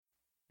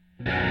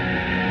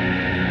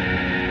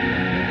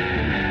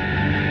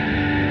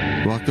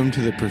Welcome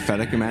to the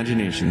Prophetic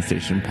Imagination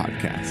Station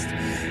podcast.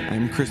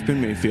 I'm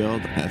Crispin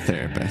Mayfield, a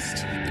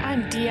therapist.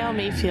 I'm D.L.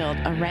 Mayfield,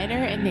 a writer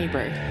and neighbor.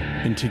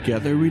 And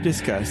together we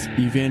discuss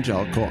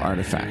evangelical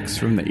artifacts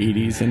from the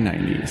 80s and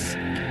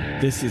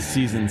 90s. This is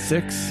season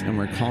 6, and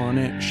we're calling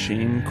it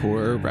Shame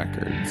Core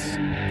Records.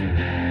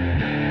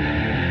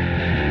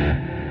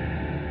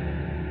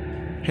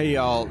 Hey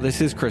y'all,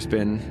 this is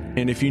Crispin,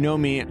 and if you know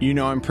me, you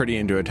know I'm pretty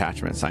into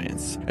attachment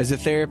science. As a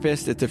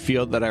therapist, it's a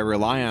field that I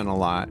rely on a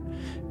lot.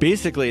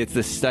 Basically, it's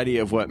the study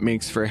of what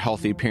makes for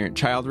healthy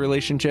parent-child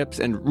relationships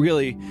and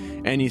really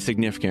any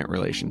significant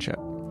relationship.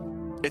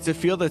 It's a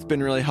field that's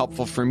been really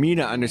helpful for me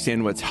to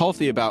understand what's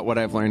healthy about what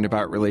I've learned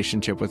about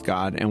relationship with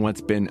God and what's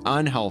been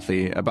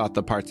unhealthy about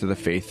the parts of the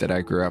faith that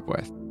I grew up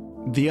with.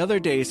 The other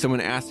day,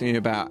 someone asked me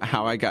about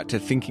how I got to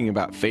thinking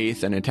about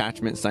faith and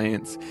attachment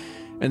science,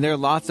 and there are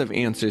lots of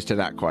answers to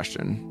that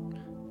question.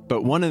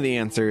 But one of the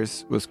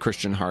answers was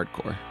Christian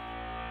hardcore.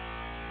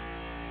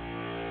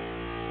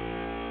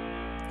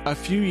 A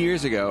few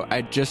years ago,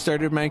 I'd just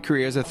started my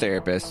career as a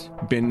therapist,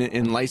 been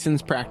in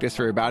licensed practice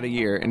for about a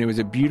year, and it was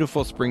a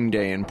beautiful spring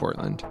day in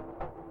Portland.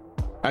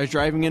 I was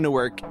driving into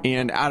work,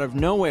 and out of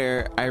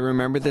nowhere, I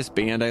remembered this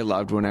band I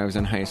loved when I was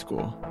in high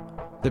school.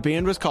 The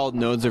band was called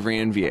Nodes of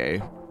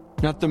Ranvier,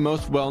 not the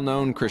most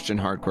well-known Christian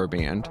hardcore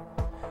band,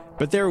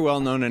 but they were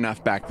well-known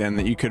enough back then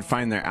that you could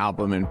find their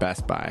album in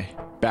Best Buy,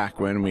 back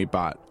when we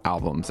bought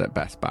albums at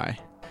Best Buy.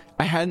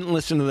 I hadn't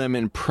listened to them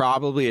in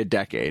probably a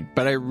decade,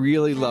 but I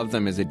really loved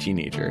them as a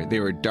teenager. They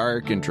were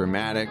dark and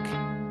dramatic.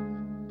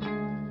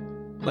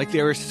 Like,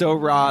 they were so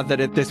raw that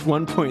at this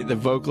one point, the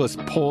vocalist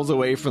pulls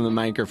away from the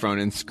microphone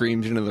and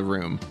screams into the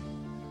room.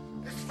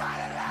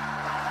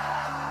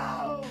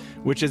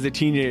 Which, as a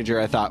teenager,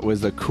 I thought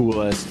was the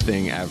coolest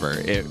thing ever.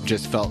 It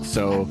just felt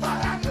so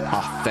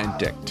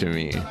authentic to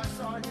me.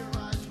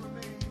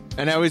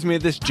 And I always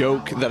made this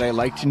joke that I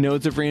liked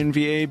Nodes of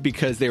Ranvier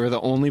because they were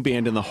the only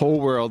band in the whole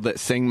world that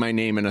sang my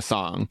name in a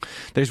song.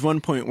 There's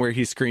one point where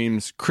he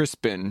screams,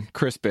 Crispin,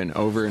 Crispin,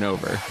 over and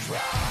over.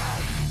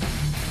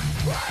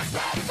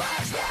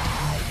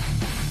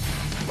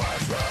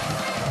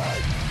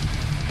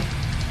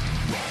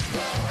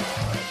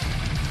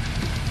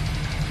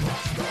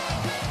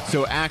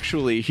 So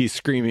actually, he's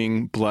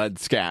screaming blood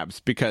scabs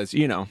because,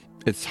 you know,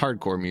 it's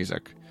hardcore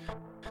music.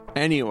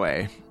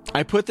 Anyway,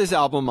 I put this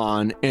album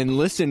on and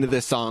listened to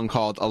this song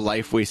called A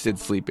Life Wasted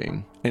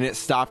Sleeping, and it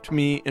stopped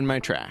me in my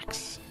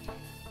tracks.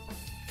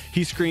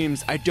 He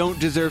screams, I don't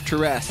deserve to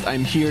rest,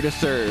 I'm here to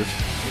serve.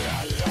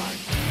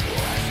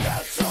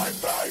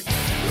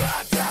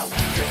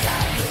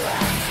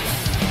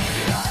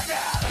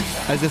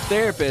 As a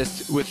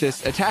therapist with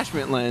this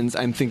attachment lens,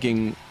 I'm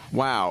thinking,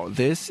 wow,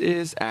 this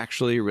is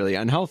actually really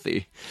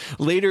unhealthy.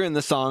 Later in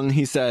the song,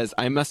 he says,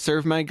 I must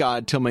serve my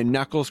God till my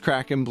knuckles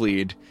crack and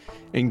bleed,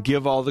 and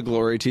give all the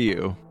glory to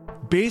you.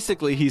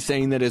 Basically, he's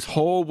saying that his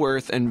whole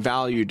worth and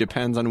value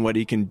depends on what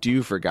he can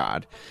do for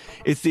God.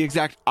 It's the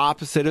exact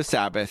opposite of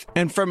Sabbath,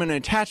 and from an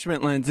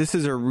attachment lens, this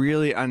is a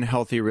really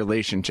unhealthy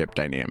relationship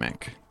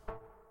dynamic.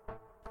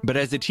 But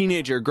as a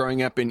teenager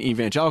growing up in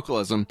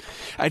evangelicalism,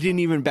 I didn't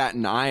even bat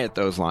an eye at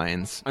those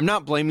lines. I'm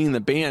not blaming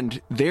the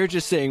band, they're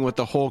just saying what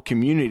the whole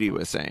community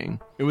was saying.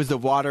 It was the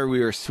water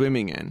we were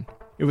swimming in.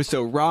 It was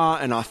so raw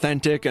and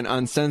authentic and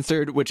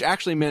uncensored, which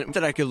actually meant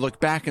that I could look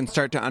back and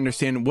start to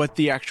understand what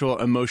the actual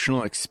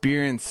emotional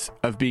experience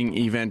of being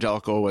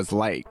evangelical was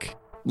like.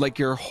 Like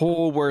your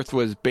whole worth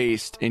was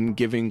based in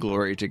giving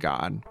glory to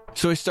God.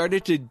 So I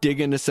started to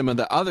dig into some of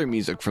the other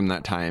music from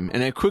that time,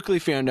 and I quickly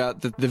found out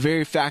that the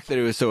very fact that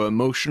it was so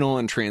emotional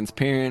and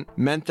transparent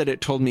meant that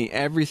it told me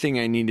everything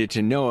I needed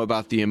to know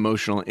about the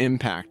emotional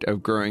impact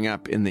of growing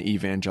up in the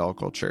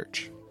evangelical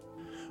church.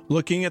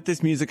 Looking at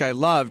this music I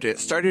loved, it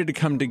started to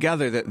come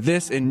together that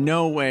this in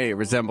no way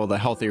resembled a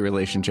healthy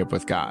relationship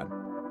with God.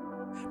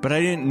 But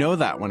I didn't know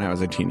that when I was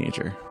a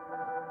teenager.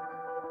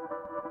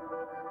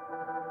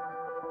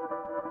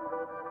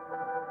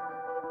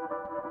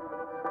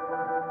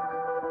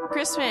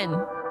 Crispin,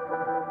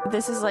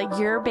 this is like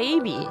your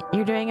baby.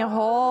 You're doing a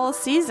whole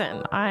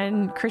season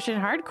on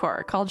Christian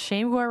hardcore called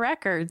Shame Core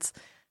Records.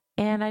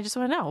 And I just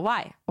want to know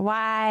why.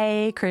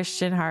 Why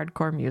Christian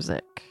hardcore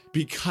music?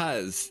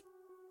 Because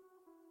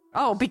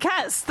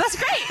that's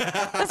great.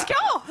 Let's go.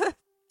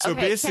 So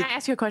okay, can I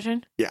ask you a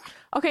question? Yeah.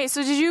 Okay,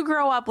 so did you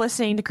grow up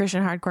listening to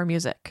Christian hardcore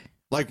music?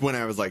 Like when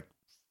I was like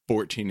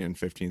 14 and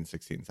 15,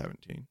 16,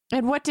 17.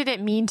 And what did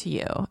it mean to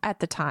you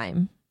at the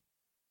time?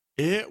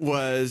 It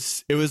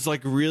was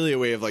like really a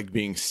way of like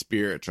being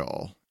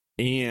spiritual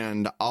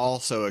and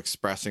also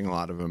expressing a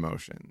lot of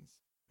emotions.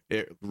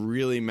 It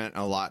really meant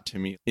a lot to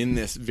me in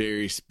this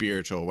very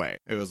spiritual way.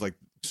 It was like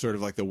sort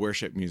of like the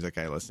worship music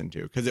I listened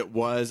to, because it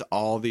was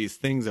all these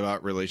things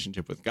about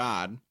relationship with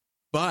God,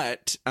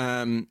 but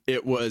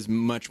it was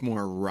much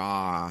more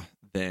raw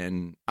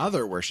than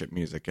other worship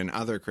music and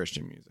other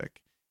Christian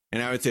music.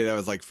 And I would say that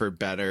was like for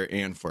better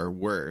and for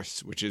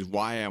worse, which is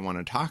why I want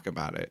to talk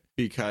about it,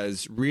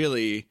 because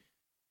really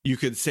you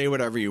could say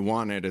whatever you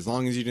wanted as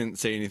long as you didn't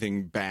say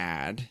anything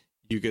bad.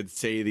 you could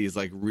say these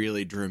like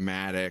really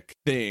dramatic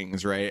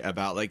things, right?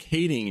 About like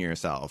hating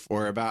yourself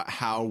or about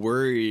how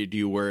worried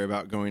you were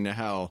about going to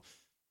hell.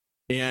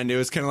 And it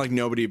was kind of like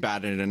nobody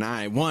batted an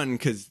eye. One,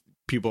 because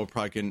people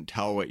probably couldn't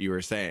tell what you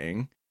were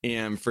saying.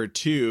 And for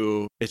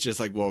two, it's just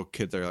like, well,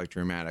 kids are like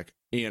dramatic.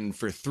 And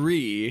for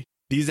three,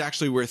 these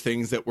actually were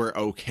things that were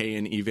okay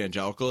in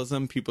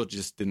evangelicalism. People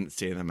just didn't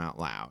say them out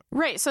loud.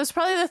 Right. So it's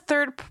probably the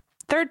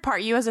third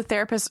part you as a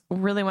therapist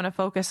really want to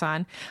focus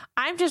on.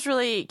 I'm just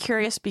really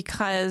curious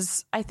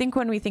because I think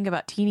when we think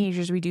about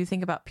teenagers, we do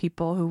think about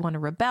people who want to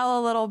rebel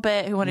a little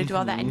bit, who want to do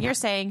all that. And you're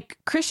saying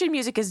Christian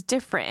music is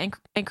different,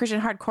 and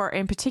Christian hardcore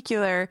in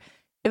particular,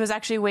 it was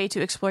actually a way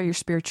to explore your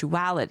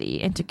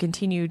spirituality and to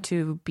continue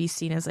to be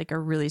seen as like a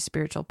really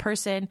spiritual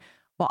person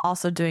while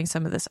also doing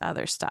some of this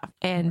other stuff.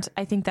 And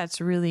I think that's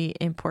really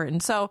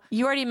important. So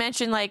you already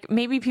mentioned like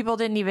maybe people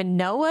didn't even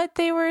know what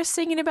they were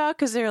singing about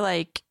because they're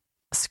like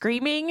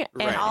screaming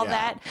and all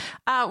that.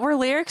 Were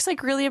lyrics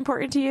like really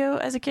important to you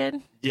as a kid?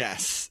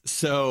 Yes.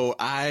 So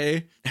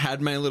I had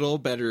my little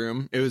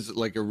bedroom. It was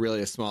like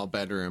a small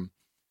bedroom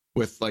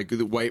with like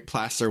the white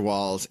plaster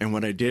walls. And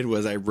what I did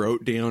was I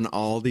wrote down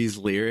all these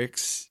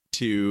lyrics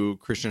to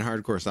Christian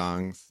hardcore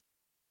songs.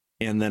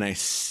 And then I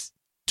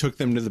took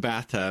them to the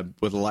bathtub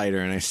with a lighter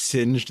and I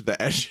singed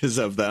the edges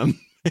of them.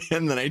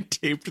 And then I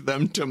taped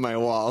them to my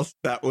walls.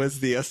 That was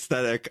the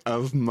aesthetic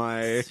of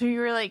my... So you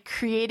were like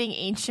creating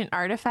ancient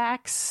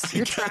artifacts?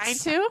 You're trying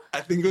to?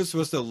 I think it was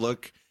supposed to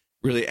look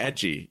really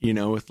edgy, you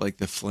know, with like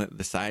the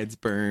sides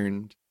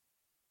burned.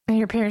 And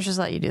your parents just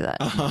let you do that?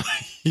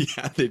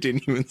 Yeah, they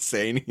didn't even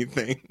say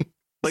anything.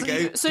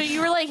 Like so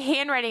you were like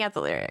handwriting out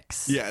the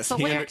lyrics? Yes,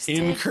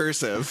 in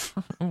cursive.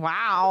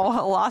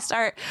 Wow, lost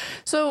art.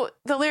 So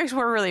the lyrics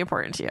were really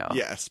important to you?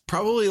 Yes,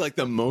 probably like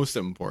the most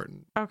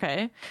important.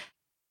 Okay.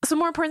 So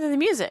more important than the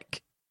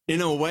music? In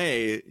a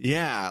way,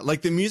 yeah.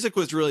 Like the music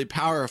was really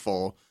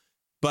powerful,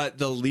 but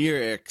the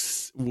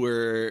lyrics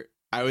were,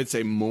 I would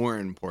say, more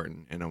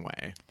important in a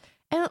way.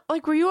 And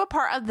like, were you a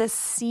part of the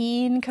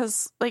scene?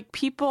 Because like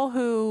people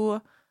who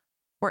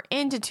were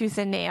into Tooth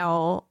and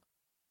Nail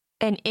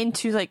and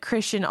into like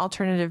Christian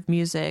alternative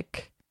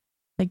music,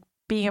 like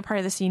being a part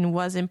of the scene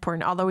was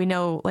important. Although we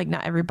know like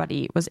not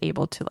everybody was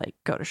able to like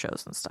go to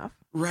shows and stuff.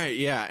 Right.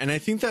 Yeah. And I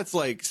think that's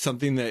like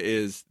something that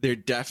there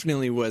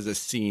definitely was a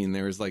scene.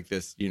 There was like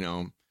this, you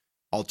know,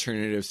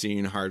 alternative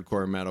scene,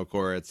 hardcore,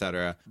 metalcore,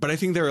 etc. But I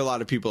think there were a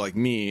lot of people like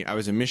me. I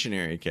was a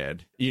missionary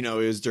kid. You know,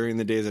 it was during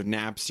the days of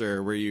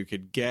Napster where you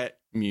could get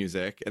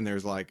music and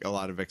there's like a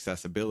lot of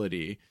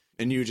accessibility.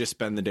 And you would just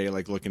spend the day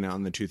like looking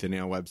on the Tooth and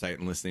Nail website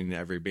and listening to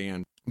every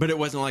band. But it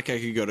wasn't like I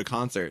could go to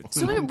concerts.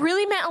 So it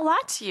really meant a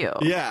lot to you.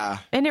 Yeah.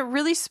 And it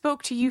really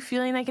spoke to you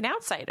feeling like an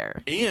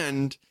outsider.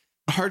 And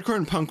hardcore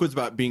and punk was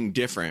about being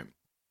different.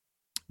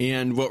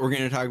 And what we're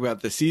going to talk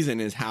about this season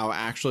is how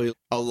actually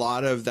a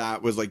lot of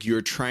that was like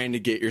you're trying to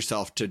get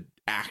yourself to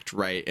act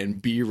right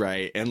and be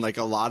right. And like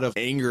a lot of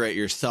anger at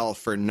yourself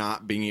for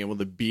not being able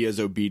to be as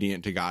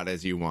obedient to God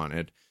as you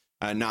wanted.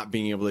 Not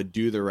being able to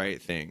do the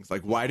right things.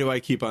 Like, why do I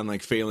keep on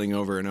like failing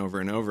over and over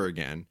and over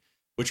again?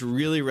 Which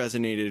really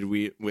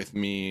resonated with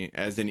me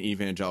as an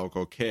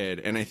evangelical kid.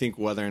 And I think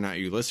whether or not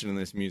you listen to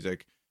this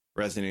music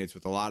resonates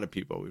with a lot of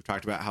people. We've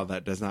talked about how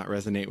that does not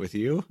resonate with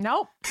you.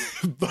 Nope.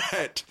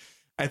 But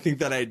I think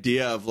that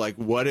idea of like,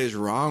 what is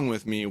wrong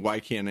with me?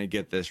 Why can't I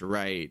get this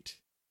right?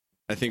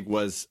 I think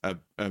was a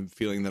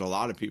feeling that a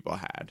lot of people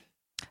had.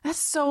 That's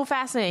so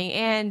fascinating.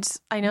 And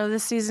I know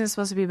this season is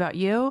supposed to be about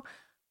you.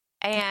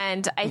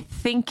 And I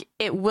think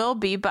it will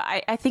be, but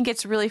I think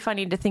it's really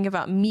funny to think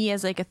about me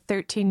as like a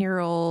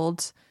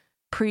 13-year-old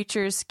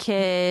preacher's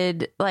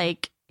kid,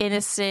 like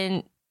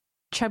innocent,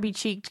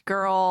 chubby-cheeked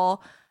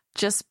girl,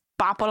 just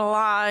bopping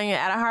along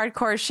at a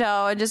hardcore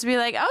show and just be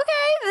like,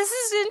 okay, this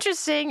is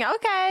interesting.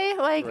 Okay.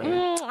 Like,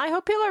 right. I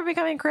hope people are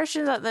becoming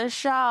Christians at this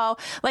show.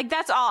 Like,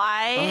 that's all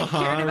I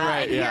cared about.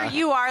 Right, and here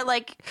you are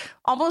like,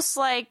 almost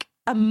like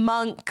a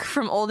monk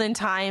from olden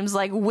times,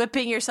 like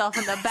whipping yourself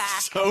in the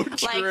back. So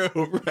true,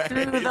 like, right.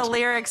 Through the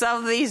lyrics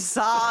of these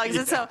songs.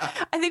 And so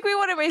I think we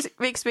want to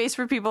make space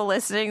for people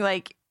listening.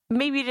 Like,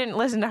 maybe you didn't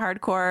listen to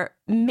hardcore.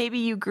 Maybe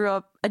you grew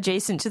up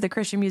adjacent to the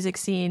Christian music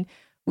scene.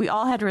 We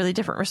all had really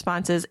different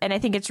responses. And I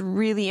think it's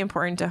really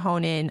important to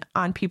hone in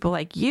on people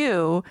like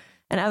you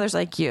and others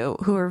like you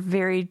who are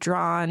very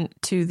drawn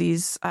to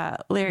these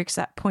lyrics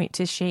that point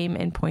to shame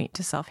and point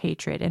to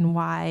self-hatred and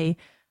why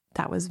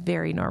that was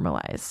very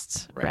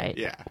normalized. Right.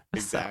 Yeah,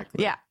 exactly.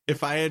 So, yeah.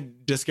 If I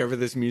had discovered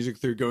this music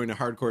through going to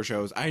hardcore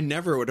shows, I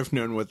never would have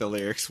known what the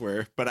lyrics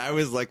were. But I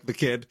was like the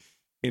kid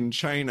in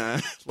China,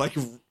 like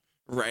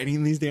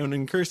writing these down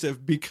in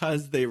cursive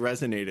because they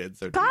resonated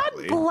so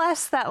deeply. God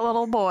bless that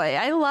little boy.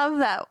 I love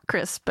that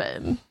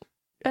Crispin.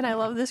 And I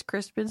love this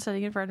Crispin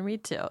sitting in front of me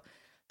too.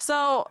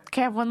 So,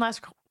 okay, I have one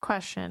last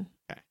question.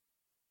 Okay.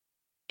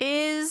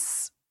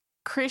 Is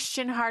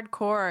Christian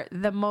hardcore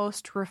the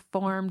most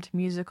reformed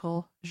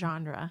musical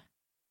genre?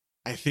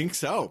 I think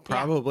so.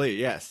 Probably,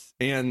 yes.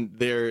 And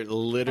they're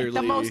literally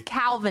like the most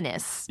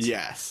Calvinist.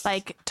 Yes.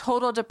 Like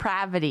total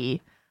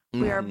depravity.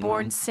 We are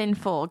born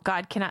sinful.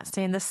 God cannot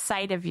stay in the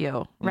sight of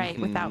you, right?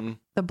 Without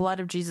the blood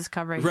of Jesus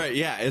covering. Right.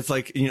 Yeah. It's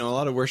like, a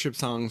lot of worship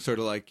songs sort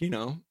of like,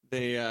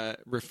 they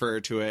refer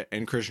to it,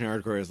 and Christian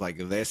hardcore is like,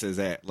 this is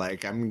it.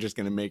 Like, I'm just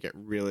going to make it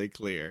really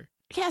clear.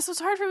 Yeah. So it's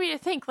hard for me to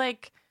think,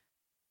 like,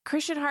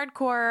 Christian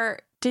hardcore,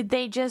 did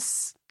they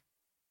just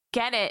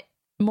get it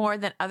more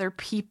than other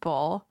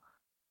people?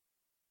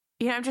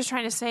 I'm just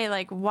trying to say,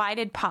 like, why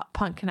did pop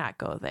punk not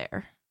go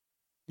there?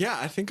 Yeah,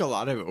 I think a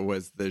lot of it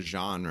was the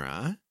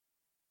genre.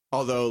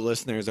 Although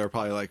listeners are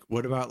probably like,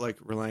 what about like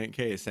Relient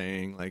K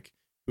saying like,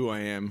 who I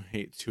am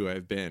hates who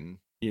I've been,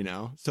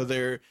 So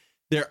there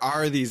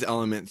are these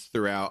elements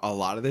throughout a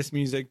lot of this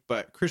music,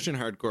 but Christian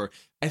hardcore,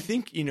 I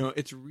think,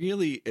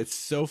 it's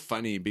so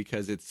funny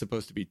because it's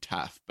supposed to be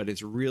tough, but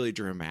it's really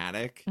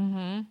dramatic.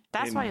 Mm-hmm.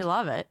 That's why you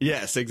love it.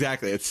 Yes,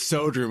 exactly. It's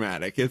so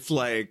dramatic. It's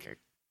like,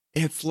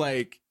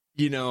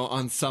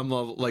 on some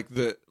level,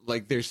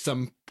 like there's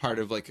some part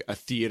of like a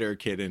theater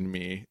kid in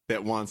me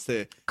that wants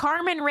to.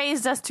 Carmen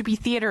raised us to be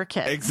theater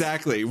kids.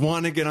 Exactly.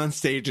 Want to get on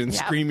stage and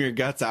scream your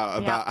guts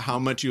out about how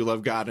much you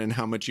love God and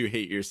how much you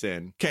hate your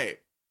sin. Okay.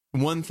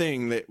 One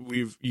thing that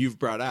you've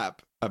brought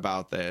up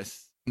about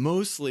this,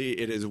 mostly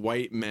it is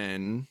white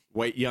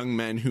young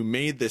men who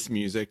made this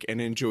music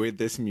and enjoyed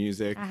this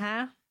music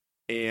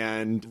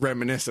and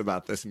reminisce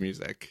about this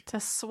music. It's a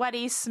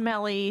sweaty,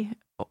 smelly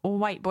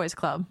white boys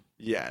club.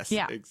 Yes,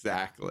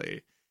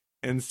 exactly.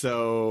 And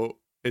so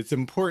it's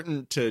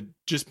important to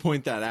just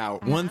point that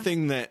out. One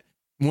thing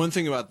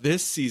about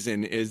this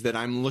season is that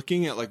I'm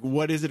looking at like,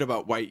 what is it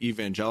about white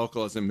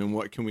evangelicalism and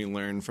what can we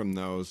learn from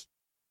those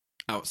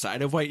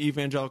outside of white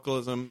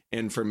evangelicalism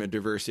and from a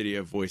diversity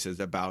of voices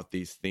about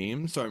these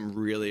themes. So I'm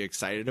really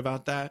excited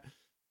about that.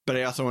 But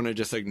I also want to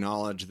just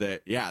acknowledge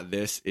that,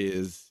 this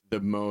is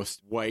the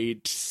most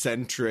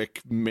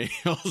white-centric,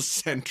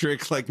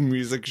 male-centric like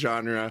music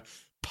genre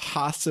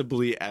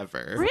possibly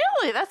ever.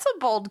 Really? That's a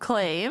bold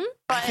claim.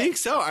 But I think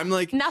so. I'm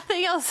like,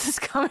 nothing else is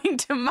coming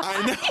to mind.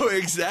 I know,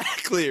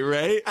 exactly,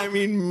 right? I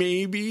mean,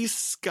 maybe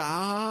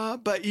ska,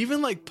 but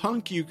even like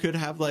punk, you could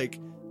have like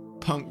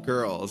punk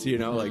girls,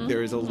 like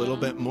there is a little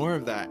bit more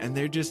of that. And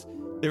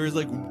there was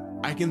like,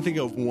 I can think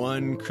of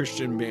one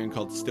Christian band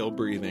called Still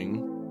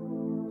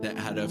Breathing that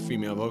had a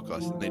female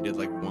vocalist, and they did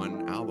like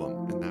one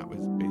album, and that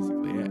was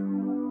basically it.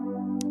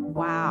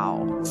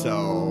 Wow.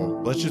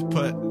 So let's just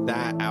put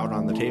that out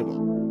on the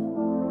table.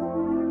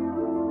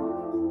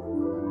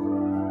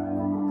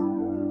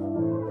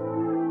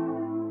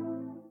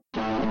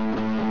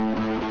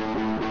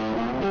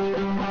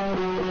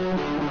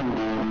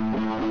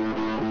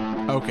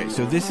 Okay,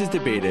 so this is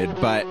debated,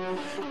 but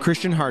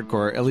Christian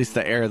hardcore, at least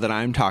the era that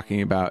I'm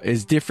talking about,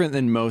 is different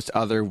than most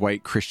other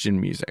white Christian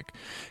music.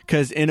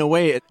 Because in a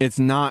way, it's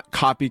not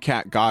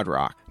copycat God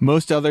rock.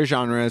 Most other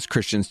genres,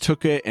 Christians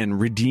took it and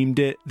redeemed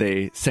it.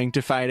 They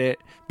sanctified it.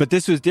 But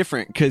this was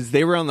different because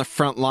they were on the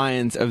front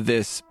lines of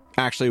this,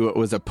 actually what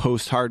was a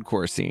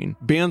post-hardcore scene.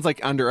 Bands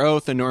like Under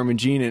Oath and Norma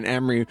Jean and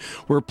Emery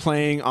were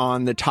playing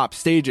on the top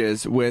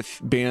stages with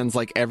bands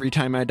like Every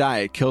Time I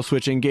Die,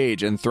 Killswitch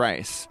Engage, and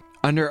Thrice.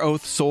 Under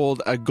Oath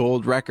sold a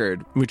gold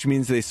record, which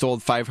means they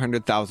sold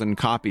 500,000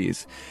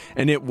 copies,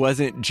 and it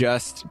wasn't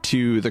just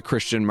to the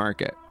Christian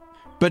market.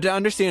 But to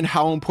understand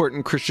how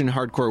important Christian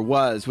hardcore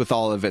was with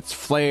all of its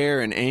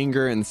flair and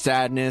anger and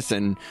sadness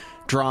and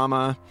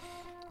drama,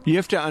 you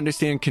have to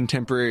understand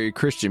contemporary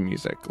Christian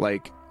music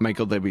like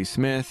Michael W.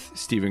 Smith,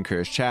 Stephen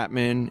Curtis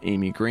Chapman,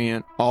 Amy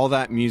Grant, all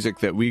that music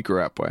that we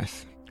grew up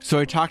with. So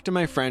I talked to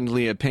my friend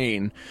Leah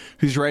Payne,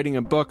 who's writing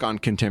a book on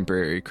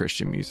contemporary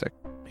Christian music.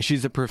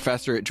 She's a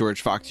professor at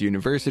George Fox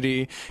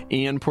University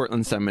and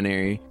Portland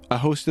Seminary, a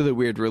host of the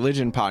Weird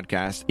Religion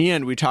podcast,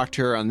 and we talked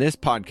to her on this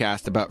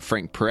podcast about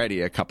Frank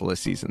Peretti a couple of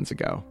seasons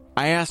ago.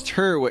 I asked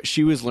her what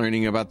she was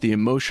learning about the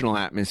emotional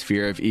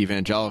atmosphere of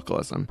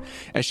evangelicalism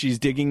as she's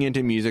digging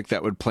into music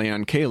that would play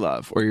on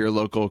K-Love or your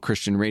local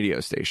Christian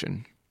radio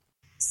station.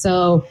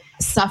 So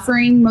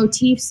suffering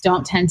motifs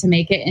don't tend to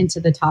make it into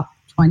the top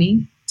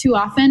 20 too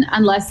often,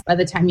 unless by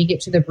the time you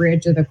get to the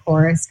bridge or the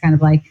chorus, kind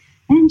of like,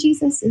 and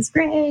Jesus is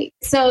great.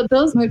 So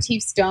those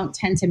motifs don't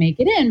tend to make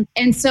it in.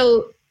 And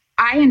so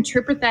I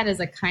interpret that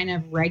as a kind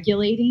of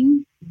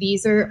regulating.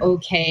 These are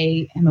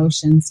okay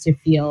emotions to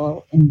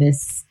feel in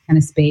this kind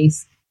of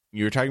space.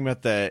 You were talking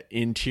about the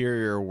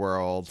interior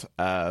world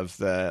of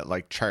the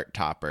like chart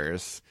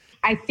toppers.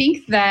 I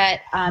think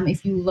that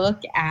if you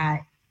look at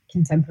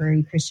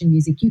contemporary Christian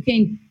music, you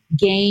can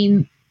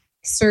gain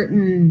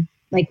certain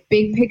like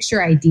big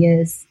picture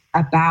ideas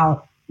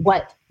about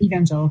what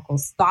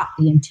evangelicals thought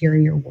the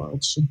interior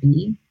world should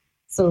be.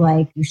 So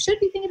like, you should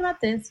be thinking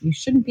about this, you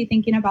shouldn't be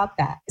thinking about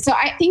that. So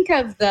I think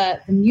of the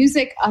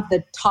music of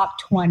the top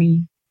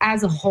 20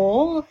 as a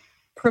whole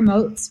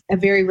promotes a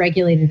very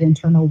regulated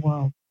internal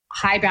world.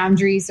 High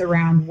boundaries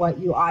around what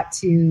you ought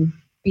to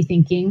be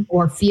thinking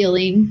or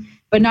feeling,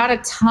 but not a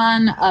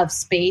ton of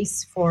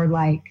space for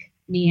like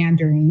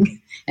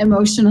meandering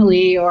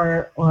emotionally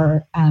or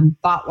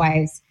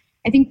thought-wise.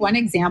 I think one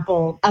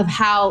example of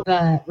how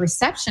the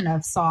reception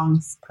of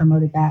songs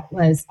promoted that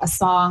was a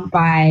song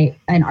by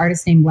an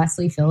artist named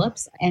Leslie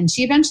Phillips. And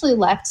she eventually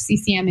left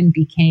CCM and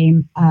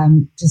became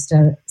just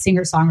a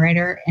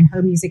singer-songwriter, and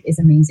her music is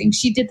amazing.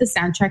 She did the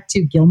soundtrack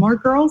to Gilmore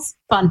Girls.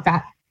 Fun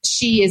fact,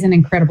 she is an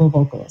incredible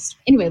vocalist.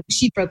 Anyway,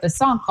 she wrote this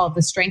song called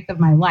The Strength of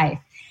My Life.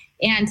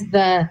 And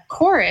the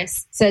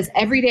chorus says,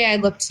 every day I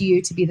look to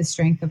you to be the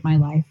strength of my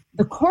life.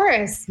 The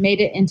chorus made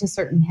it into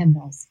certain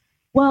hymnals.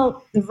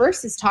 Well, the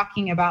verse is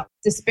talking about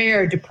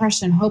despair,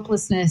 depression,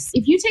 hopelessness.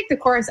 If you take the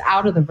chorus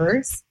out of the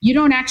verse, you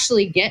don't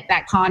actually get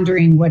that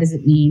pondering, what does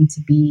it mean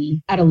to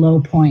be at a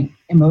low point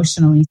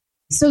emotionally?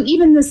 So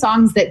even the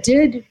songs that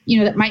did,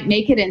 that might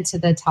make it into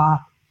the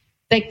top,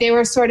 like they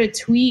were sort of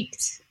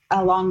tweaked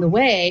along the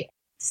way.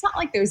 It's not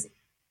like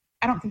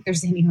I don't think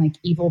there's any like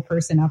evil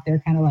person out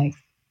there kind of like,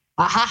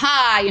 ha ha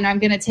ha, I'm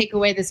going to take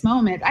away this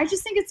moment. I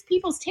just think it's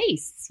people's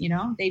tastes,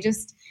 they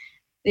just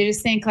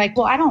think like,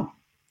 well, I don't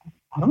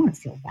want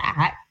to feel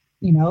that,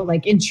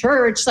 like in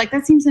church, like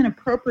that seems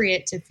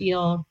inappropriate to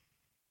feel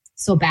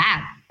so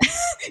bad,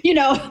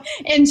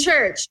 in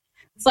church.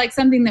 It's like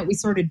something that we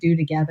sort of do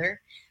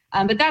together.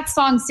 But that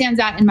song stands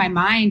out in my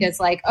mind as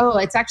like, oh,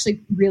 it's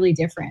actually really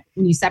different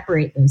when you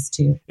separate those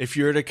two. If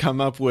you were to come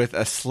up with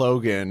a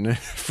slogan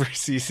for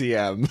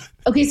CCM.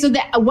 Okay, so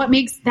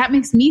that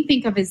makes me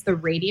think of is the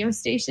radio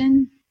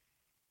station,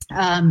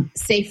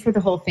 Safe for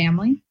the Whole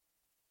Family.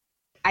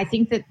 I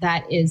think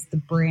that is the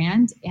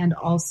brand and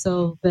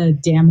also the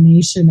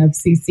damnation of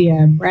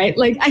CCM, right?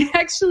 Like, I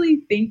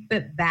actually think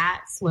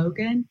that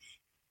slogan,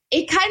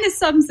 it kind of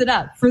sums it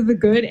up for the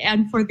good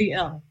and for the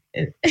ill.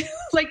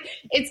 Like,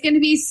 it's going to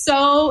be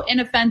so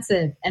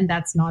inoffensive, and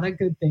that's not a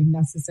good thing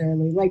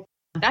necessarily. Like,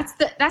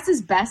 that's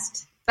his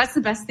best. That's the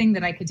best thing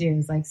that I could do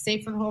is like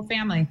safe for the whole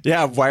family.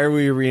 Yeah. Why are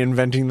we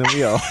reinventing the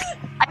wheel?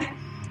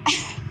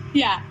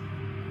 Yeah.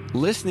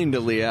 Listening to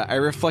Leah, I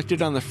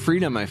reflected on the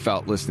freedom I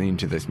felt listening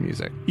to this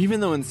music. Even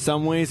though in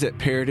some ways it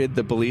parroted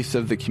the beliefs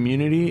of the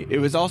community, it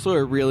was also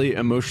a really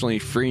emotionally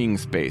freeing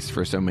space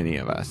for so many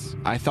of us.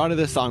 I thought of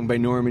this song by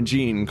Norma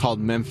Jean called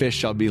Memphis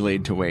Shall Be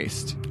Laid to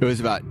Waste. It was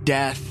about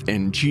death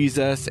and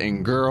Jesus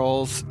and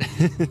girls.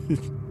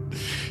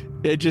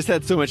 It just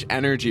had so much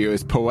energy. It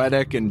was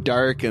poetic and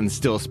dark and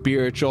still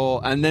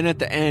spiritual. And then at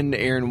the end,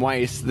 Aaron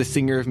Weiss, the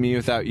singer of Me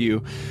Without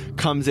You,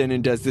 comes in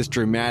and does this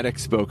dramatic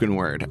spoken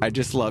word. I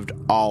just loved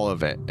all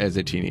of it as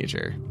a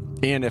teenager.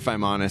 And if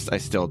I'm honest, I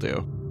still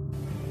do.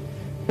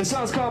 The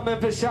song's called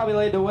Memphis Shall Be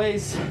Laid to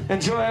Waste.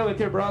 Enjoy it with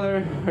your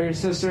brother or your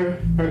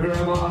sister or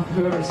grandma,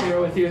 whoever's here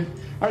with you.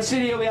 Our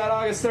CD will be out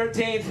August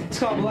 13th. It's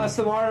called Bless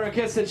the Martyr, A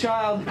Kiss the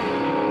Child.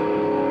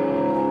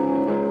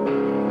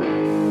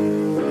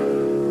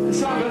 The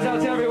song goes out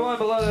to everyone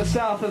below the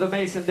south of the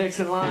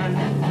Mason-Dixon line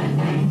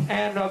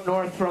and up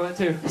north from it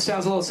too. It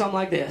sounds a little something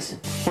like this.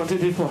 1, 2,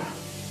 3, 4.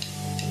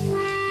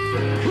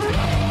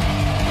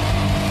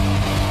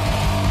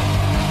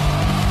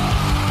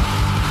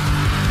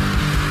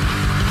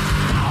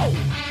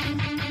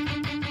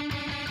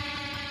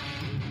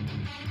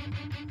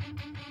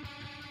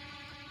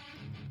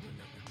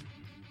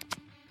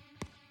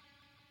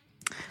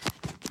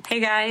 Hey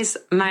guys,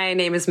 my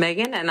name is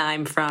Megan and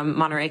I'm from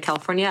Monterey,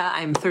 California.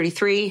 I'm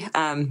 33.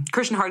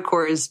 Christian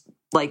hardcore is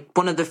like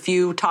one of the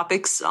few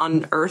topics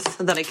on earth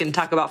that I can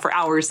talk about for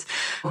hours.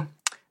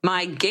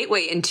 My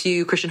gateway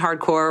into Christian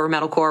hardcore or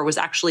metalcore was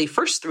actually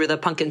first through the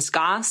punk and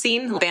ska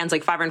scene. Bands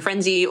like Fiverr and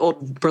Frenzy,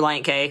 old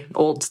Reliant K,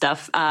 old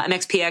stuff,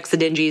 MXPX, the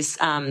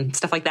Dingies,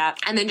 stuff like that.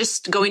 And then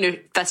just going to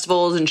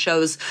festivals and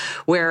shows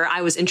where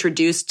I was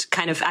introduced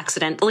kind of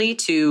accidentally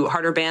to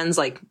harder bands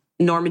like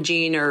Norma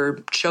Jean or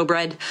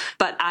Showbread.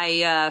 But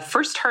I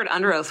first heard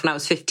Underoath when I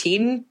was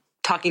 15,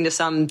 talking to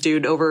some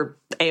dude over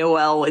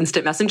AOL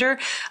Instant Messenger.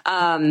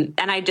 And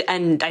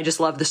I just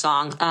loved the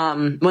song.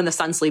 When the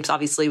Sun Sleeps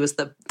obviously was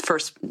the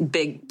first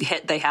big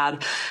hit they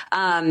had.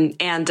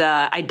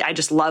 I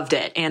just loved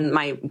it. And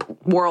my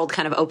world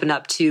kind of opened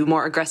up to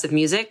more aggressive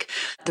music.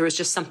 There was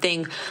just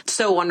something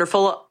so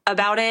wonderful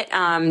about it.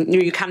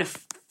 You kind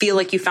of feel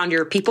like you found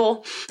your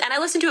people. And I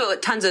listen to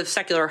tons of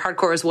secular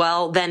hardcore as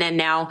well, then and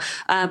now.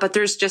 But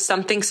there's just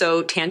something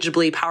so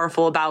tangibly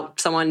powerful about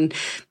someone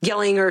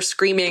yelling or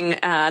screaming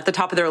at the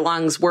top of their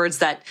lungs words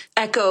that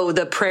echo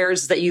the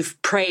prayers that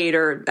you've prayed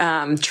or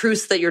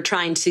truths that you're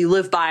trying to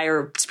live by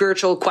or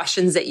spiritual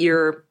questions that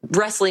you're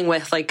wrestling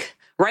with, like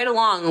right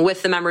along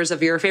with the members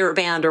of your favorite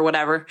band or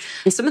whatever.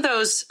 And some of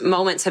those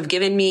moments have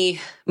given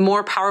me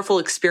more powerful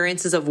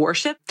experiences of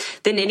worship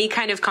than any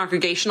kind of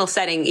congregational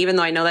setting, even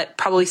though I know that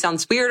probably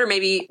sounds weird or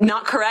maybe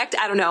not correct.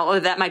 I don't know.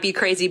 That might be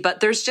crazy, but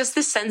there's just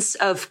this sense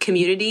of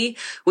community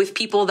with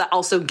people that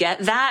also get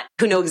that,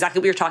 who know exactly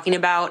what you're talking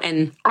about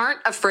and aren't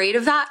afraid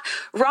of that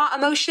raw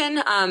emotion.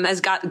 As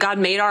God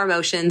made our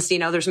emotions,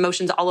 there's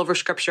emotions all over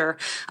scripture.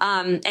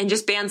 And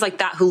just bands like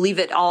that who leave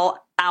it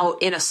all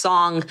out in a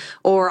song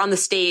or on the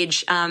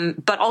stage,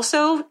 but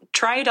also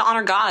try to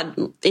honor God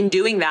in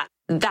doing that.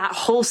 That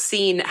whole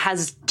scene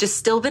has just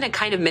still been a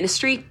kind of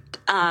ministry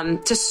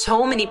to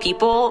so many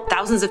people,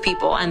 thousands of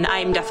people, and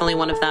I'm definitely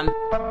one of them.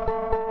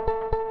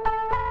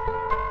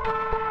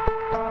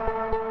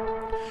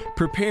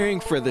 Preparing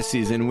for the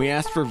season, we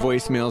asked for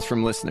voicemails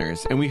from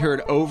listeners, and we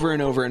heard over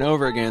and over and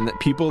over again that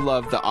people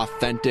love the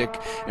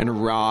authentic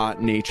and raw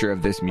nature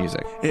of this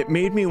music. It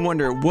made me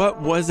wonder,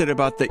 what was it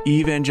about the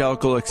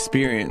evangelical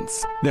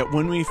experience that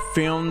when we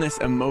filmed this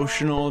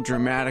emotional,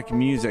 dramatic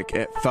music,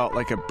 it felt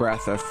like a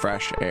breath of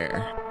fresh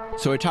air?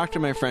 So I talked to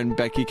my friend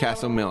Becky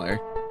Castle-Miller.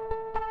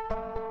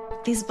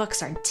 These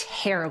books are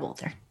terrible.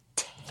 They're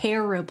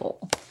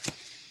terrible.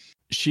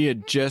 She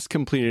had just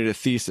completed a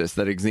thesis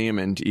that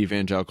examined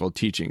evangelical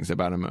teachings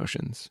about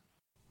emotions.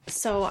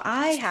 So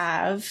I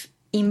have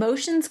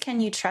Emotions,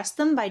 Can You Trust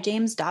Them by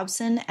James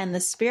Dobson and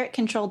The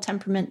Spirit-Controlled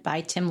Temperament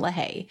by Tim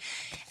LaHaye.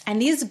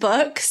 And these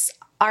books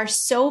are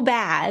so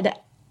bad.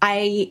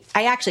 I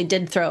actually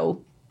did throw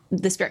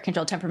The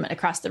Spirit-Controlled Temperament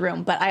across the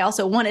room, but I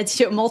also wanted to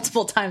do it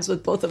multiple times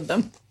with both of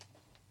them.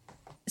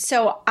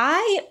 So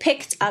I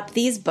picked up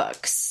these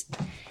books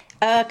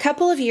a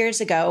couple of years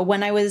ago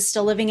when I was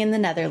still living in the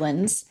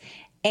Netherlands.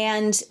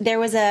 And there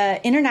was an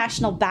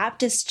International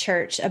Baptist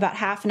church about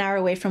half an hour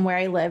away from where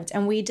I lived.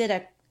 And we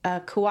did a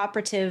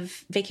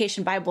cooperative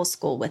vacation Bible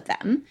school with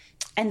them.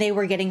 And they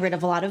were getting rid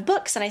of a lot of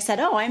books. And I said,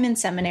 oh, I'm in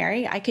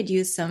seminary. I could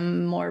use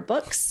some more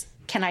books.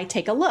 Can I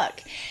take a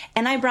look?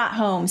 And I brought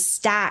home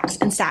stacks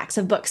and stacks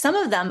of books. Some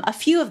of them, a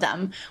few of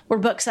them, were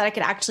books that I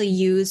could actually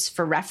use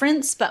for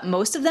reference. But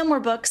most of them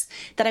were books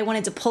that I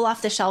wanted to pull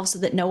off the shelf so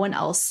that no one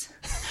else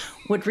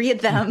would read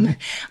them.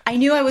 I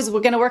knew I was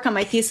going to work on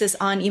my thesis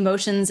on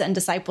emotions and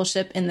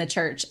discipleship in the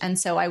church. And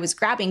so I was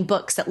grabbing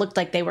books that looked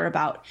like they were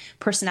about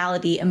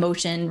personality,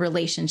 emotion,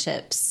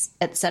 relationships,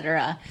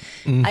 etc.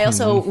 I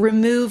also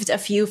removed a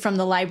few from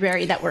the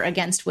library that were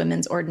against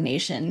women's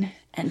ordination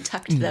and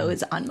tucked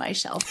those on my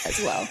shelf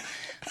as well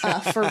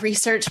for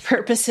research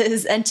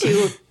purposes and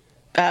to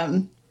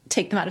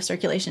take them out of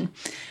circulation.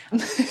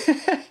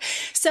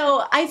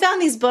 So I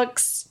found these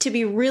books to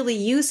be really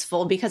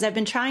useful because I've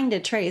been trying to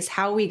trace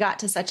how we got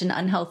to such an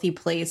unhealthy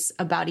place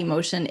about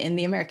emotion in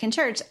the American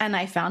church, and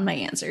I found my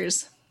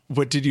answers.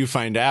 What did you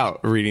find out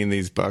reading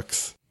these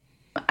books?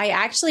 I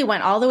actually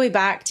went all the way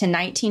back to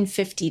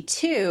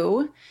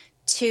 1952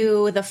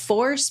 to the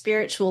 4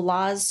 Spiritual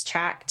Laws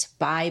tract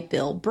by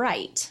Bill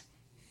Bright.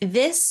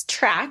 This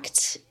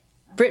tract,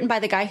 written by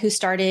the guy who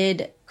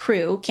started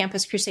Cru,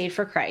 Campus Crusade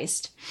for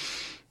Christ,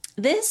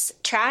 this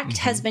tract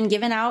has been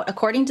given out,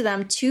 according to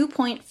them,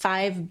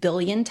 2.5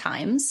 billion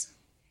times.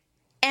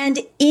 And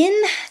in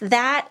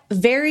that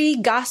very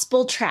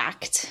gospel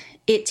tract,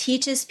 it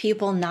teaches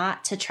people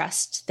not to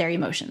trust their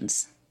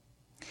emotions.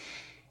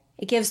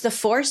 It gives the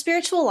 4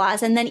 spiritual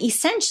laws, and then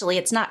essentially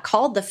it's not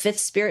called the 5th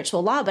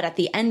spiritual law, but at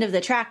the end of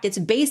the tract, it's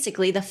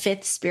basically the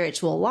 5th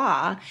spiritual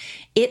law.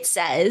 It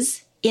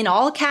says, in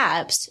all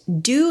caps,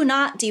 do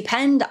not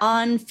depend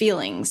on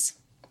feelings.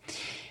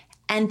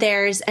 And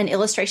there's an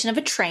illustration of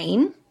a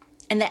train,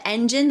 and the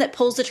engine that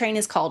pulls the train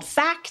is called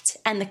fact,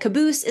 and the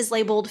caboose is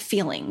labeled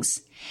feelings.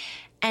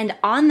 And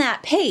on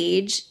that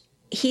page,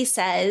 he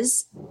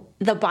says,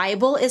 the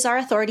Bible is our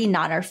authority,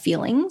 not our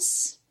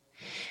feelings.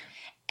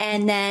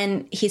 And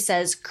then he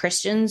says,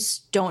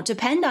 Christians don't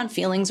depend on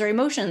feelings or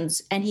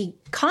emotions. And he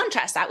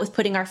contrasts that with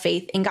putting our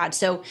faith in God.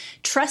 So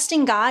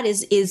trusting God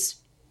is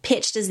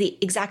pitched as the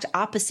exact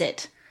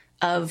opposite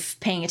of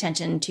paying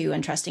attention to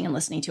and trusting and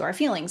listening to our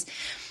feelings.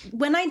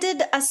 When I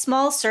did a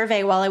small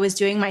survey while I was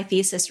doing my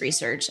thesis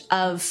research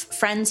of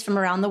friends from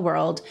around the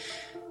world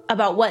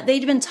about what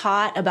they'd been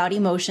taught about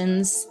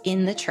emotions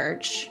in the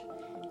church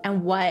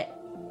and what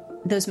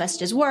those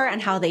messages were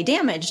and how they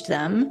damaged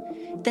them,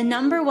 the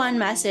number one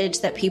message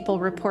that people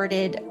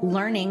reported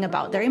learning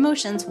about their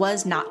emotions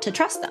was not to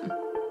trust them.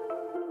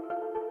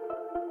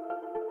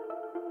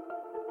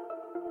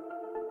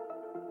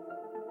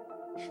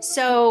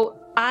 So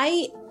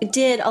I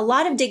did a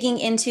lot of digging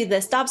into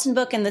this Dobson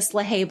book and this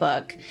LaHaye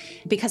book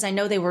because I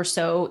know they were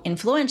so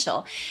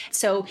influential.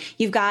 So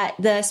you've got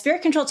The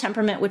Spirit-Controlled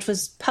Temperament, which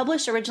was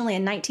published originally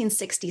in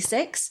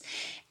 1966,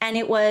 and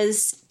it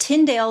was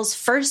Tyndale's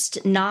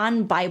first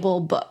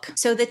non-Bible book.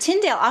 So the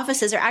Tyndale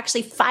offices are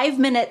actually 5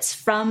 minutes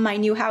from my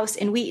new house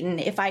in Wheaton.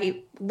 If I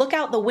look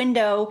out the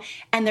window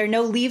and there are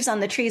no leaves on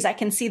the trees, I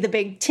can see the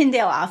big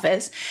Tyndale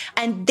office.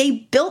 And they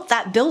built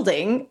that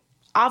building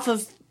off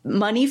of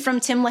money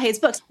from Tim LaHaye's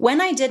books. When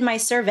I did my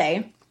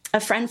survey, a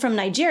friend from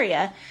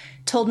Nigeria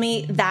told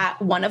me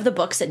that one of the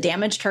books that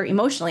damaged her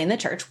emotionally in the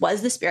church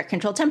was The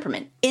Spirit-Controlled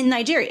Temperament in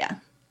Nigeria.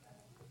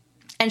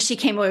 And she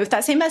came away with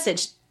that same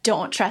message,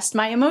 don't trust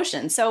my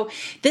emotions. So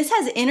this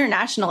has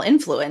international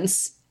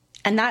influence,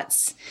 and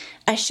that's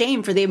a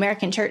shame for the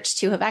American church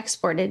to have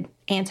exported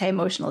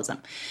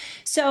anti-emotionalism.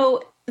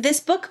 So this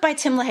book by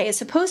Tim LaHaye is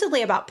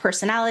supposedly about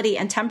personality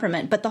and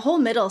temperament, but the whole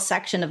middle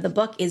section of the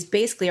book is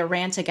basically a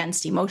rant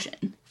against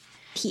emotion.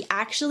 He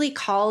actually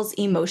calls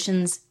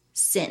emotions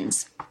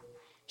sins.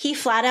 He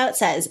flat out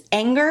says,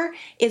 anger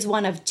is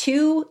one of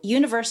 2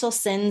 universal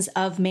sins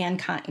of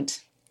mankind.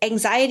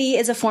 Anxiety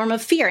is a form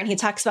of fear, and he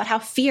talks about how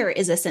fear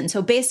is a sin.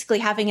 So basically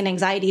having an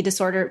anxiety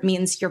disorder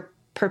means you're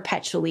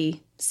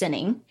perpetually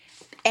sinning.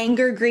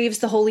 Anger grieves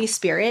the Holy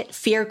Spirit.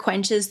 Fear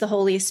quenches the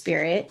Holy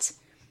Spirit.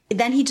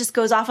 then he just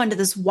goes off onto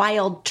this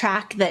wild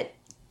track that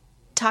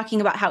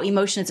talking about how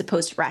emotion is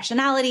opposed to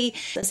rationality.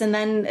 And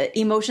then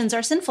emotions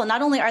are sinful.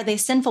 Not only are they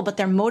sinful, but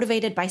they're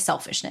motivated by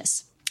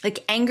selfishness.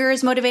 Like anger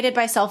is motivated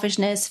by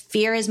selfishness,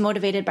 fear is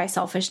motivated by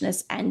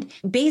selfishness. And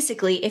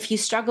basically, if you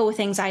struggle with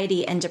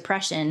anxiety and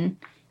depression,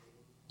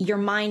 your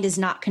mind is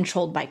not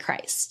controlled by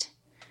Christ.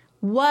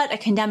 What a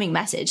condemning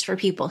message for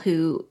people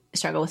who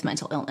struggle with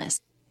mental illness.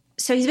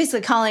 So he's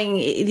basically calling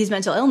these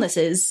mental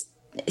illnesses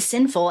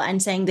sinful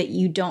and saying that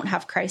you don't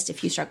have Christ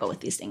if you struggle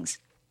with these things.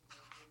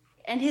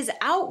 And his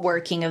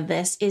outworking of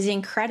this is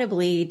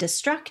incredibly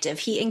destructive.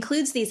 He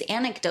includes these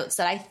anecdotes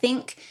that I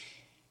think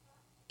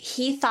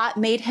he thought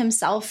made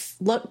himself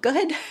look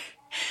good,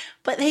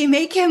 but they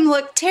make him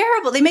look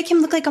terrible. They make him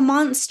look like a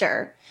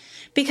monster.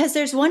 Because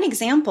there's one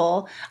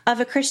example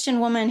of a Christian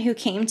woman who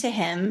came to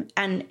him,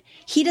 and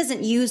he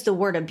doesn't use the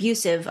word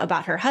abusive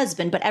about her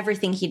husband, but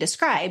everything he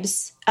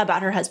describes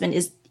about her husband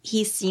is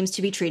he seems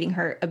to be treating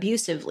her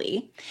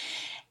abusively.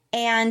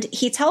 And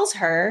he tells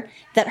her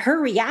that her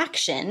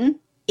reaction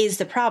is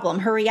the problem.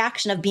 Her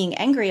reaction of being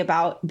angry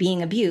about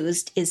being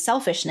abused is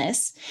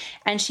selfishness,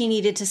 and she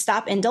needed to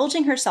stop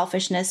indulging her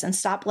selfishness and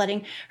stop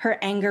letting her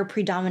anger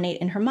predominate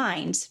in her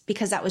mind,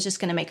 because that was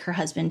just going to make her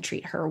husband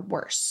treat her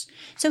worse.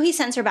 So he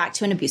sends her back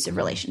to an abusive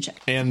relationship.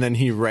 And then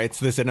he writes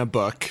this in a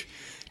book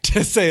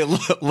to say,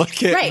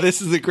 look at, right.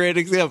 This is a great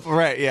example.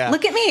 Right, yeah.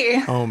 Look at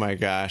me. Oh my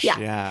gosh,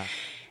 yeah.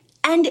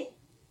 And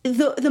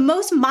the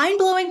most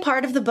mind-blowing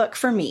part of the book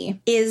for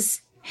me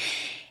is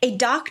a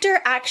doctor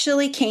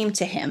actually came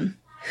to him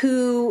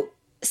who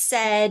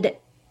said,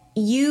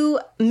 you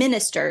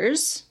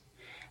ministers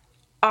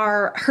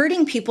are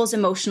hurting people's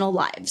emotional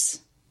lives.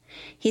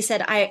 He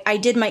said, I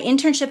did my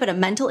internship at a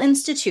mental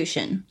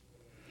institution,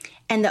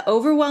 and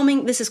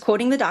this is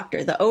quoting the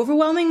doctor, the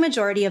overwhelming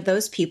majority of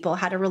those people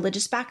had a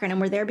religious background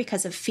and were there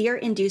because of fear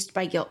induced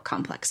by guilt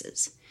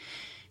complexes.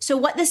 So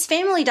what this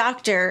family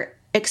doctor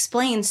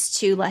explains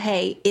to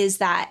LaHaye is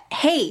that,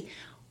 hey,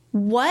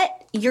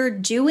 what you're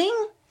doing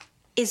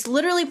is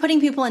literally putting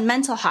people in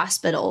mental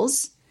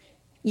hospitals.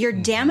 You're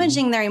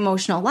damaging their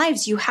emotional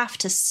lives. You have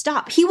to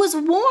stop. He was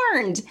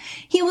warned.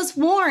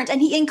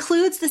 And he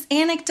includes this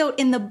anecdote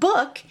in the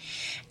book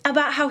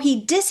about how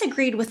he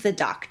disagreed with the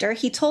doctor.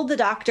 He told the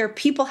doctor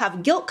people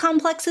have guilt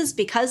complexes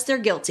because they're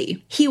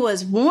guilty. He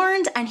was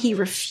warned and he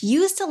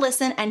refused to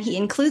listen, and he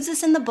includes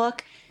this in the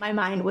book. My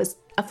mind was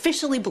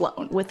officially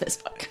blown with this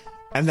book.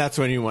 And that's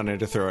when you wanted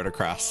to throw it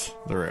across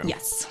the room.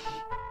 Yes.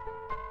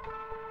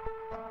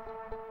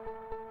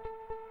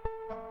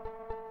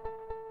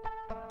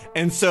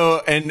 And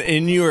so, and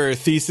in your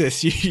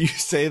thesis, you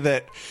say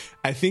that,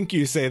 I think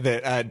you say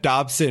that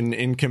Dobson,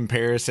 in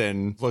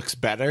comparison, looks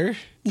better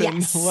than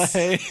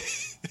LaHaye.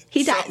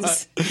 He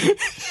does.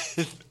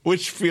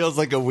 Which feels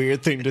like a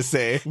weird thing to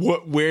say.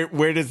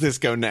 Where does this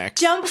go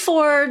next? Jump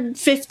forward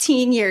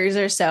 15 years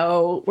or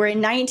so. We're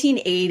in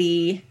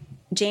 1980.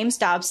 James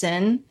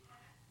Dobson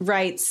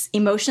writes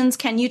Emotions,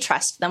 Can You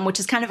Trust Them?, which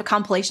is kind of a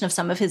compilation of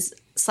some of his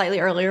slightly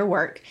earlier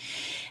work.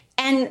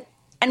 And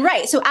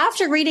right, so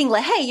after reading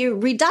LaHaye, you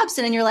read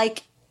Dobson and you're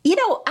like,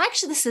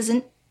 actually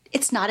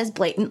it's not as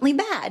blatantly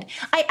bad.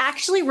 I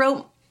actually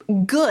wrote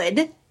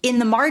good in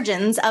the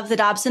margins of the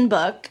Dobson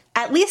book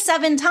at least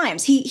 7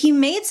 times. He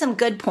made some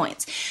good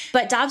points.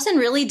 But Dobson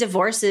really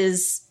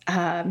divorces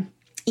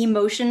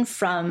emotion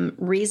from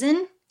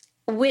reason,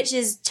 which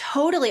is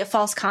totally a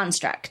false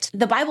construct.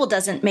 The Bible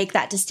doesn't make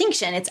that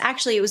distinction.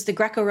 It was the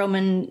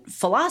Greco-Roman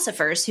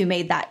philosophers who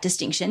made that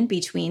distinction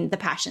between the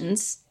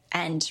passions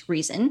and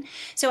reason.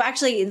 So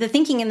actually, the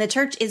thinking in the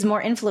church is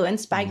more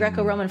influenced by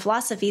Greco-Roman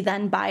philosophy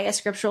than by a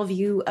scriptural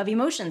view of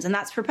emotions. And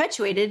that's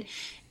perpetuated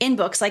in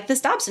books like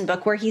this Dobson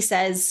book, where he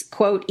says,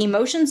 quote,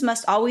 emotions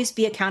must always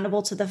be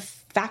accountable to the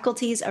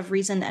faculties of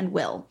reason and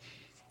will.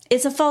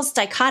 It's a false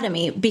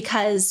dichotomy,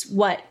 because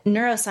what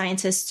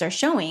neuroscientists are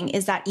showing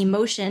is that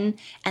emotion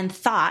and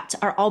thought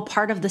are all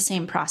part of the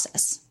same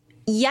process.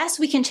 Yes,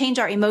 we can change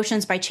our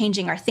emotions by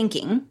changing our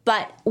thinking,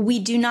 but we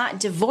do not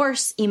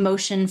divorce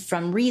emotion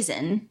from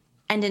reason.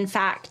 And in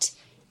fact,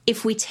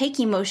 if we take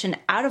emotion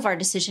out of our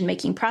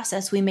decision-making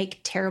process, we make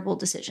terrible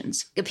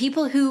decisions. The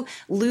people who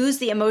lose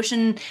the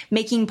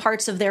emotion-making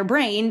parts of their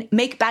brain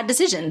make bad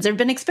decisions. There have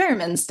been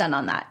experiments done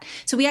on that.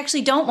 So we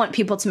actually don't want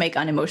people to make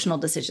unemotional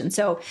decisions.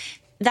 So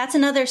that's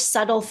another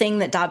subtle thing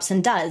that Dobson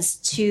does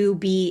to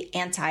be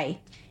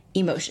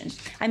anti-emotion.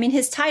 I mean,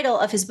 his title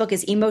of his book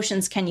is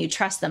Emotions, Can You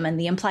Trust Them? And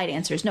the implied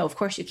answer is no, of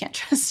course you can't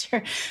trust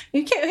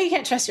you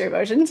can't trust your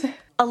emotions.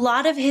 A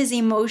lot of his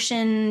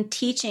emotion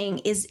teaching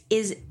is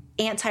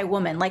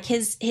anti-woman. Like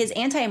his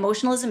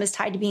anti-emotionalism is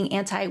tied to being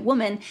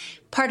anti-woman.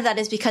 Part of that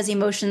is because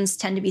emotions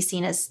tend to be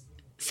seen as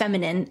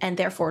feminine and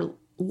therefore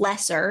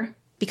lesser,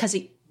 because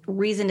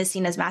reason is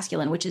seen as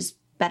masculine, which is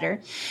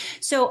better.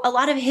 So a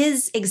lot of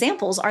his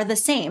examples are the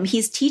same.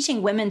 He's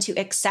teaching women to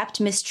accept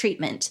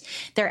mistreatment.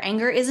 Their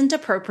anger isn't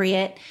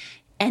appropriate,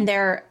 and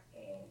they're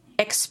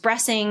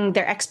expressing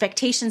their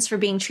expectations for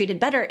being treated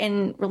better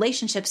in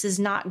relationships is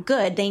not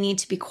good. They need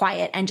to be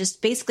quiet and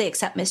just basically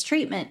accept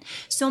mistreatment.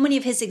 So many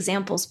of his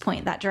examples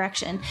point that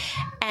direction.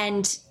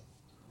 And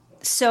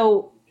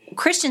So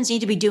Christians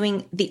need to be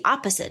doing the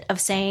opposite of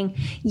saying,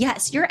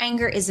 yes, your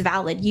anger is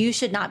valid. You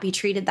should not be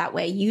treated that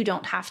way. You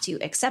don't have to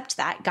accept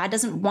that. God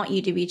doesn't want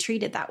you to be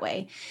treated that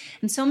way.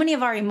 And so many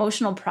of our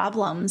emotional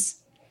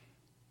problems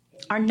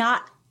are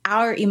not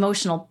our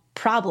emotional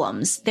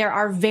problems. There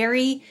are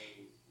very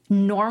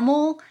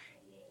normal,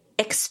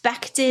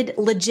 expected,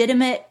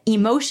 legitimate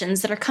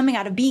emotions that are coming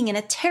out of being in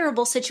a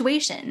terrible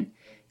situation.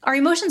 Our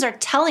emotions are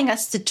telling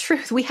us the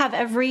truth. We have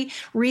every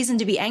reason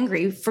to be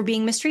angry for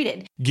being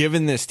mistreated.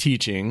 Given this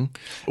teaching,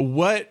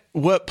 what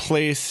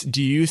place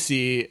do you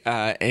see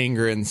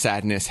anger and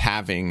sadness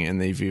having in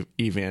the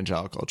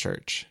evangelical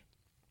church?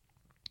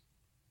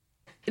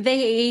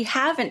 They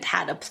haven't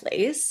had a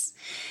place.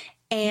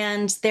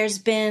 And there's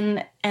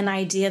been an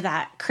idea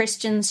that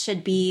Christians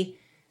should be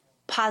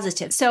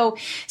positive. So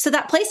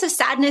that place of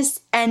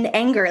sadness and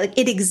anger, like,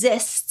 it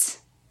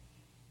exists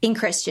in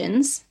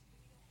Christians,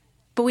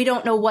 but we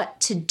don't know what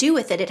to do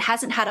with it. It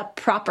hasn't had a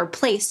proper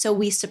place, so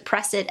we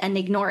suppress it and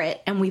ignore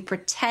it, and we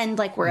pretend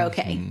like we're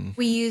okay.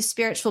 We use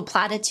spiritual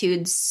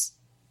platitudes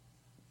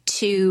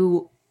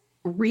to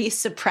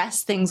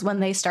re-suppress things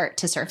when they start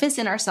to surface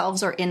in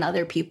ourselves or in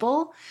other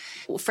people.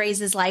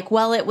 Phrases like,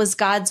 well, it was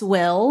God's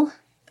will,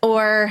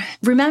 or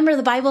remember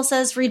the Bible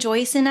says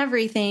rejoice in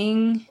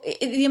everything.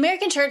 The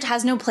American church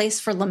has no place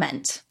for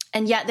lament.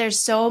 And yet there's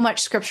so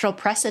much scriptural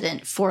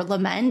precedent for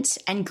lament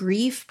and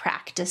grief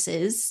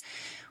practices.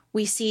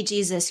 We see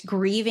Jesus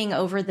grieving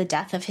over the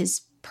death of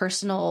his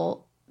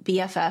personal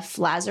BFF,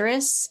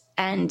 Lazarus,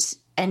 and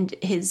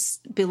his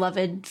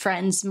beloved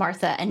friends,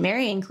 Martha and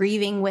Mary, and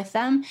grieving with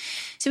them.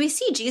 So we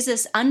see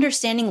Jesus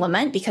understanding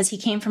lament because he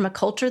came from a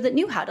culture that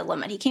knew how to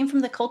lament. He came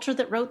from the culture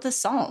that wrote the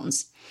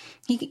Psalms.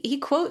 He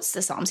quotes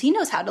the Psalms. He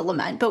knows how to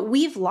lament, but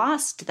we've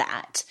lost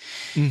that.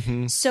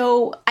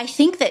 So I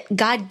think that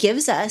God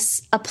gives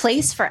us a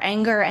place for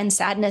anger and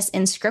sadness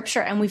in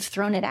Scripture, and we've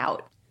thrown it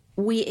out.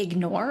 We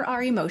ignore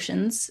our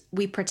emotions.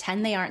 We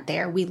pretend they aren't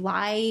there. We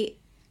lie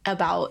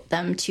about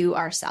them to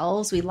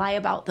ourselves. We lie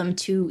about them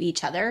to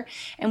each other,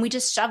 and we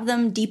just shove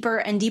them deeper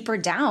and deeper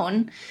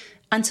down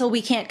until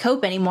we can't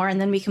cope anymore, and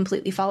then we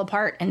completely fall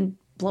apart and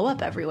blow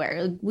up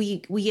everywhere.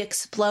 We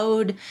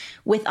explode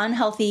with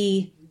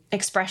unhealthy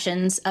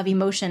expressions of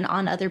emotion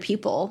on other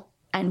people,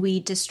 and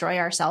we destroy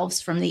ourselves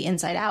from the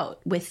inside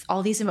out with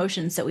all these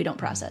emotions that we don't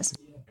process.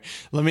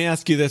 Let me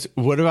ask you this.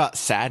 What about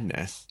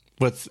sadness?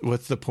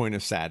 What's the point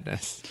of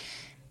sadness?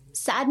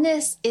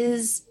 Sadness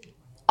is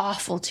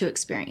awful to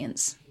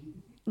experience,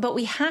 but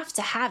we have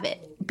to have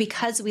it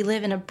because we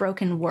live in a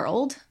broken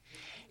world.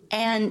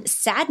 And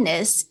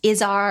sadness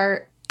is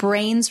our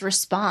brain's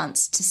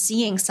response to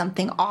seeing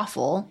something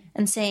awful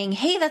and saying,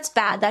 hey, that's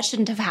bad. That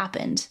shouldn't have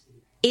happened.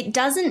 It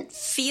doesn't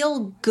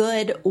feel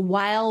good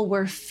while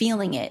we're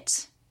feeling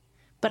it.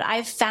 But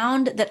I've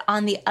found that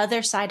on the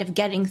other side of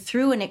getting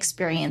through an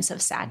experience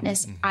of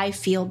sadness, I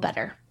feel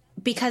better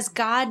because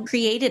God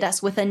created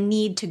us with a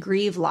need to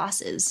grieve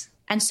losses.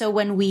 And so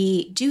when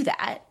we do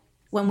that,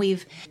 when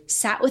we've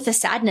sat with the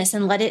sadness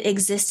and let it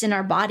exist in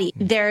our body,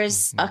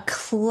 there's a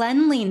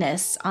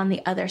cleanliness on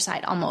the other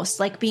side, almost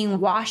like being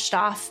washed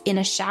off in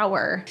a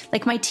shower.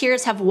 Like my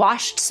tears have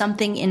washed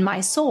something in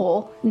my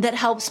soul that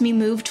helps me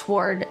move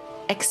toward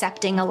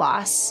accepting a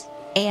loss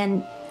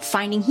and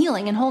finding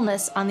healing and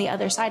wholeness on the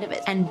other side of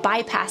it. And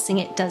bypassing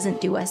it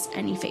doesn't do us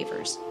any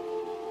favors.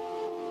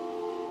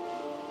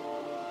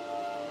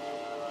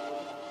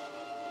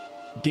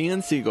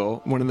 Dan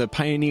Siegel, one of the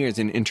pioneers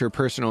in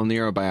interpersonal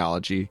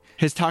neurobiology,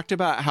 has talked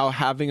about how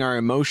having our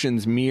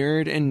emotions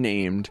mirrored and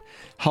named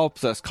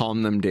helps us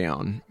calm them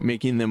down,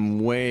 making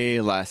them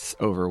way less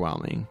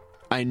overwhelming.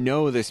 I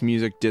know this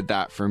music did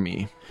that for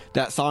me.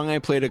 That song I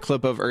played a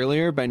clip of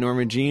earlier by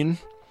Norma Jean,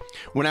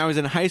 when I was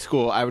in high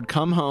school, I would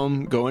come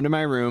home, go into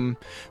my room,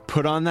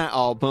 put on that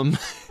album,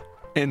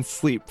 and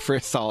sleep for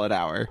a solid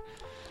hour.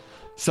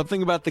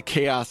 Something about the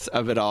chaos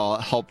of it all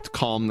helped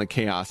calm the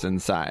chaos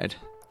inside.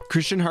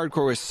 Christian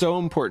hardcore was so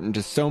important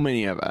to so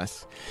many of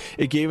us.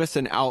 It gave us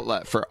an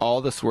outlet for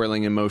all the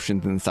swirling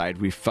emotions inside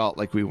we felt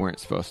like we weren't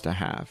supposed to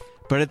have.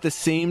 But at the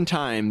same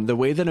time, the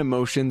way that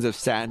emotions of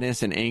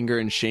sadness and anger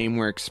and shame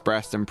were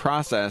expressed and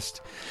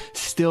processed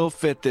still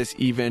fit this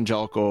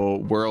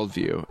evangelical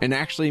worldview and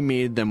actually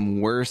made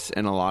them worse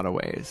in a lot of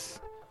ways.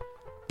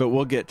 But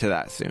we'll get to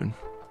that soon.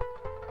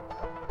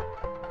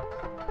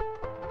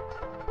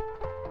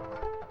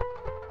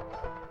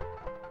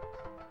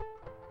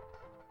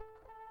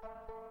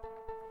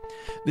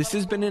 This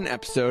has been an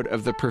episode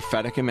of the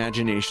Prophetic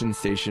Imagination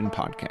Station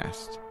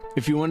podcast.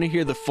 If you want to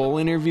hear the full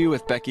interview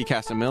with Becky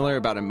Castamiller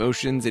about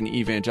emotions and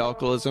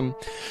evangelicalism,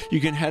 you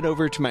can head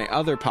over to my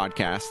other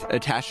podcast,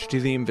 Attached to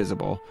the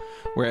Invisible,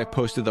 where I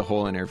posted the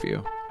whole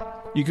interview.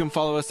 You can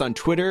follow us on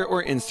Twitter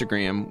or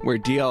Instagram, where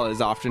DL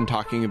is often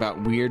talking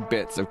about weird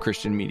bits of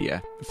Christian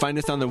media. Find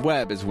us on the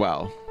web as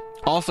well.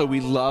 Also, we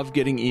love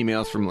getting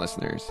emails from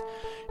listeners.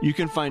 You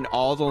can find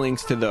all the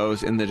links to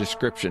those in the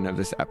description of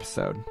this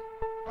episode.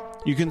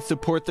 You can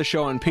support the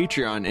show on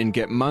Patreon and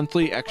get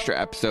monthly extra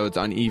episodes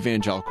on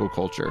evangelical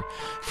culture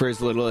for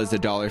as little as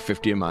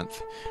 $1.50 a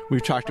month.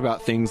 We've talked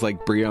about things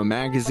like Brio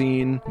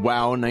Magazine,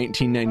 WOW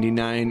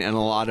 1999, and a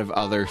lot of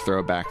other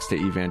throwbacks to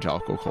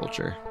evangelical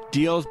culture.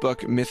 DL's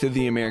book, Myth of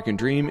the American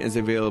Dream, is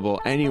available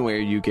anywhere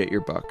you get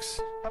your books.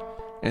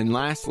 And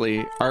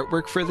lastly,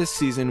 artwork for this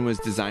season was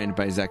designed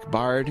by Zach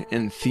Bard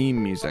and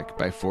theme music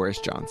by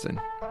Forrest Johnson.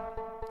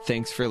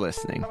 Thanks for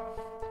listening.